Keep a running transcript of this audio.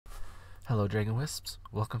Hello Dragon Wisps,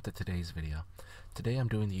 welcome to today's video. Today I'm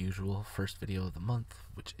doing the usual first video of the month,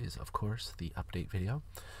 which is of course the update video.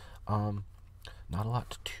 Not a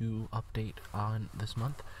lot to update on this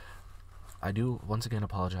month. I do once again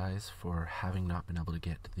apologize for having not been able to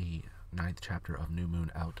get the 9th chapter of New Moon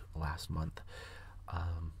out last month,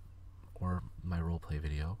 or my roleplay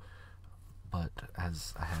video, but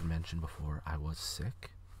as I had mentioned before, I was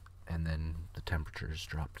sick, and then the temperatures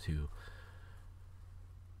dropped to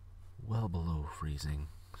well below freezing.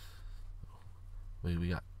 We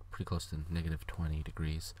got pretty close to negative 20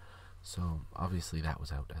 degrees, so obviously that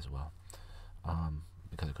was out as well,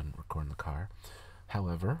 because I couldn't record in the car.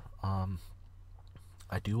 However, I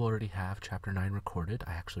do already have chapter 9 recorded.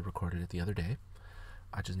 I actually recorded it the other day.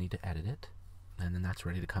 I just need to edit it, and then that's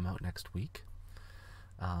ready to come out next week.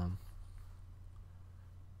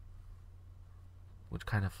 Which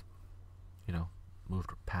kind of, moved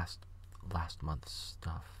past last month's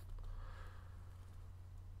stuff.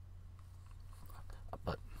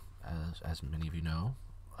 But as many of you know,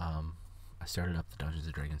 I started up the Dungeons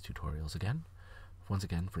 & Dragons tutorials again. Once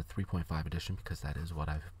again for 3.5 edition, because that is what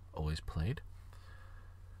I've always played.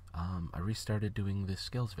 I restarted doing the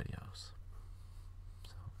skills videos.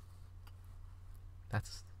 So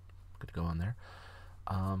that's good to go on there.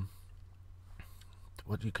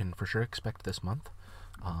 What you can for sure expect this month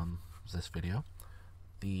is this video.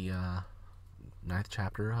 The 9th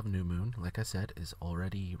chapter of New Moon, like I said, is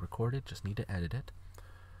already recorded, just need to edit it.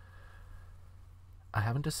 I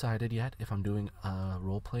haven't decided yet if I'm doing a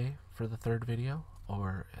roleplay for the 3rd video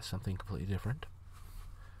or something completely different.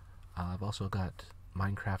 I've also got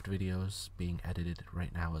Minecraft videos being edited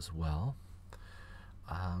right now as well.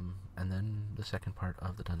 And then the second part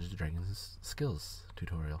of the Dungeons & Dragons skills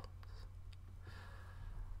tutorial.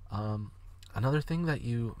 Another thing that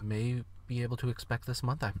you may be able to expect this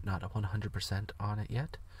month, I'm not 100% on it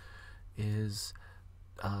yet, is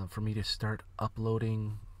for me to start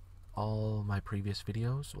uploading all my previous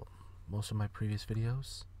videos, well, most of my previous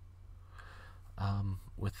videos,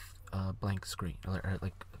 with a blank screen, or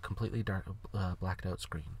like a completely dark, blacked out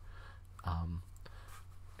screen.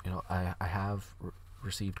 I have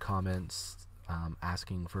received comments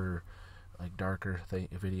asking for like darker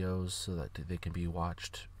videos so that they can be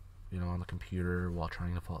watched, on the computer while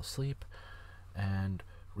trying to fall asleep. And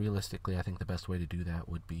realistically, I think the best way to do that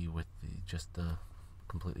would be with just the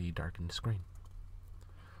completely darkened screen.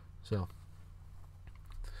 So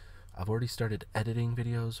I've already started editing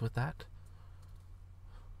videos with that.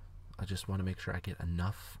 I just want to make sure I get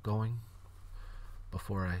enough going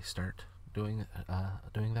before I start doing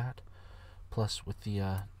that. Plus, with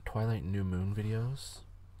the Twilight and New Moon videos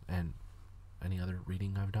and any other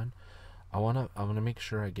reading I've done, I wanna make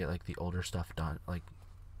sure I get like the older stuff done, like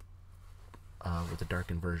with the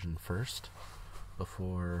darkened version first,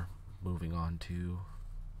 before moving on to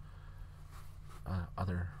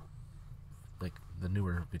other, like the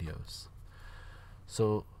newer videos.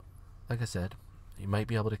 So, like I said, you might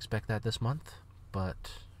be able to expect that this month,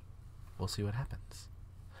 but we'll see what happens.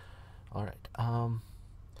 Alright,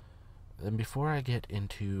 then before I get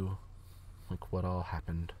into like what all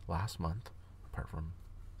happened last month, apart from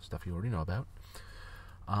stuff you already know about,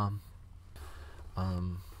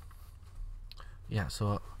 yeah,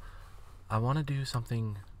 so I want to do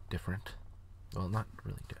something different. Well, not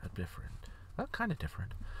really different, kind of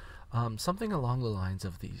different. Something along the lines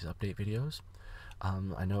of these update videos.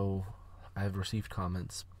 I know I've received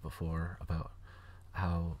comments before about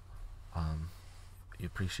how you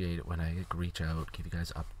appreciate it when I reach out, give you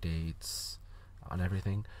guys updates on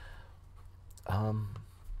everything.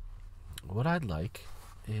 What I'd like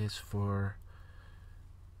is for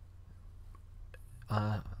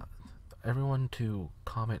everyone to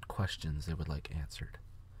comment questions they would like answered,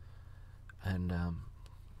 and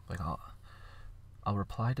like I'll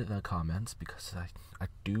reply to the comments, because I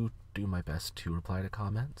do my best to reply to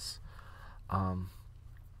comments,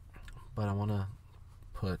 but I want to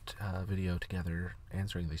put a video together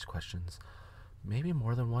answering these questions, maybe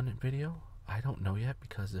more than one video. I don't know yet,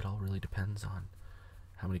 because it all really depends on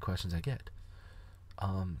how many questions I get.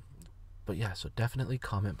 But yeah, so definitely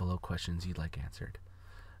comment below questions you'd like answered.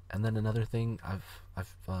 And then another thing, I've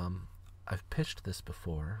pitched this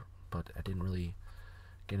before, but I didn't really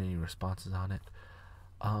get any responses on it.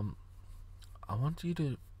 I want you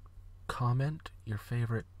to comment your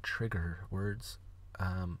favorite trigger words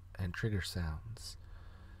and trigger sounds.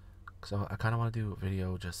 So I kind of want to do a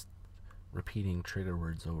video just repeating trigger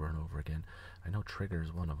words over and over again. I know trigger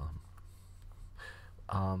is one of them.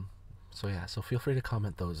 So yeah, so feel free to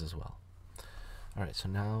comment those as well. Alright, so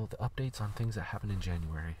now the updates on things that happened in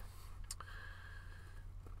January.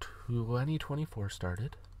 2024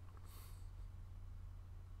 started.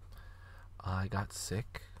 I got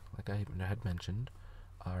sick, like I had mentioned.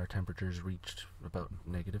 Our temperatures reached about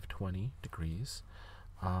negative 20 degrees.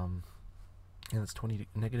 And it's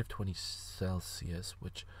negative 20 Celsius,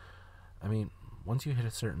 which, I mean, once you hit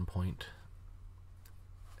a certain point,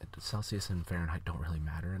 Celsius and Fahrenheit don't really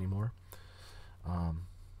matter anymore. In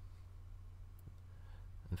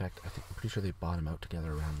fact, I'm pretty sure they bottom out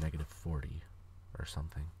together around negative 40 or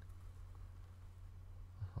something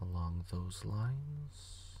along those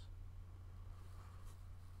lines.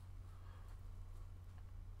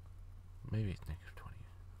 Maybe it's negative 20.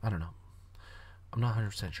 I don't know. I'm not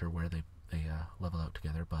 100% sure where they level out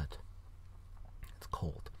together, but it's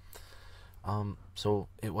cold. So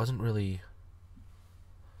it wasn't really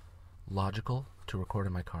logical to record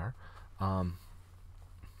in my car. You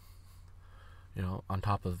know, on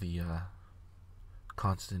top of the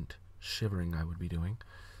constant shivering I would be doing,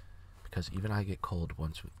 because even I get cold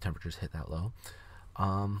once temperatures hit that low.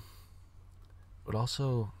 But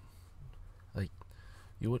also, like,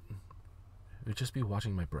 it would just be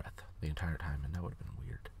watching my breath the entire time, and that would have been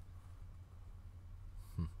weird.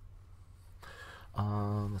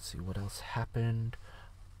 Let's see what else happened.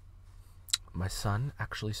 My son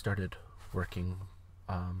actually started working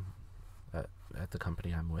at the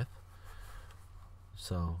company I'm with,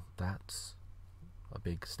 so that's a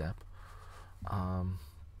big step.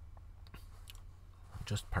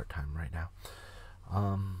 Just part-time right now.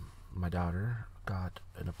 My daughter got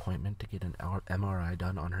an appointment to get an MRI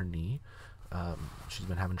done on her knee. She's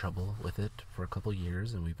been having trouble with it for a couple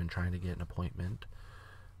years, and we've been trying to get an appointment.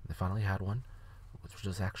 They finally had one, which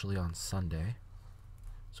was actually on Sunday,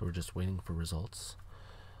 so we're just waiting for results.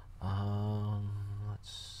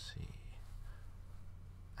 Let's see.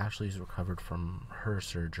 Ashley's recovered from her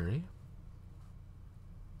surgery.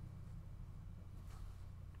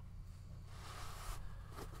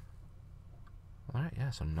 Alright, yeah,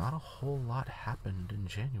 so not a whole lot happened in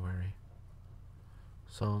January.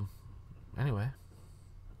 So, anyway.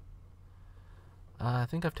 I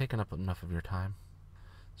think I've taken up enough of your time.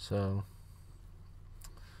 So,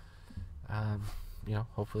 you know,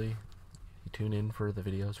 hopefully you tune in for the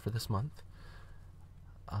videos for this month.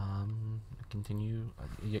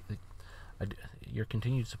 Your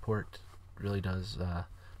continued support really does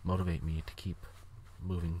motivate me to keep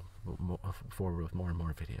moving forward with more and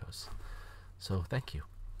more videos. So thank you.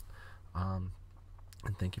 And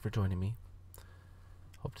thank you for joining me.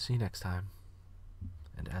 Hope to see you next time.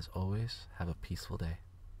 And as always, have a peaceful day.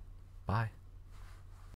 Bye.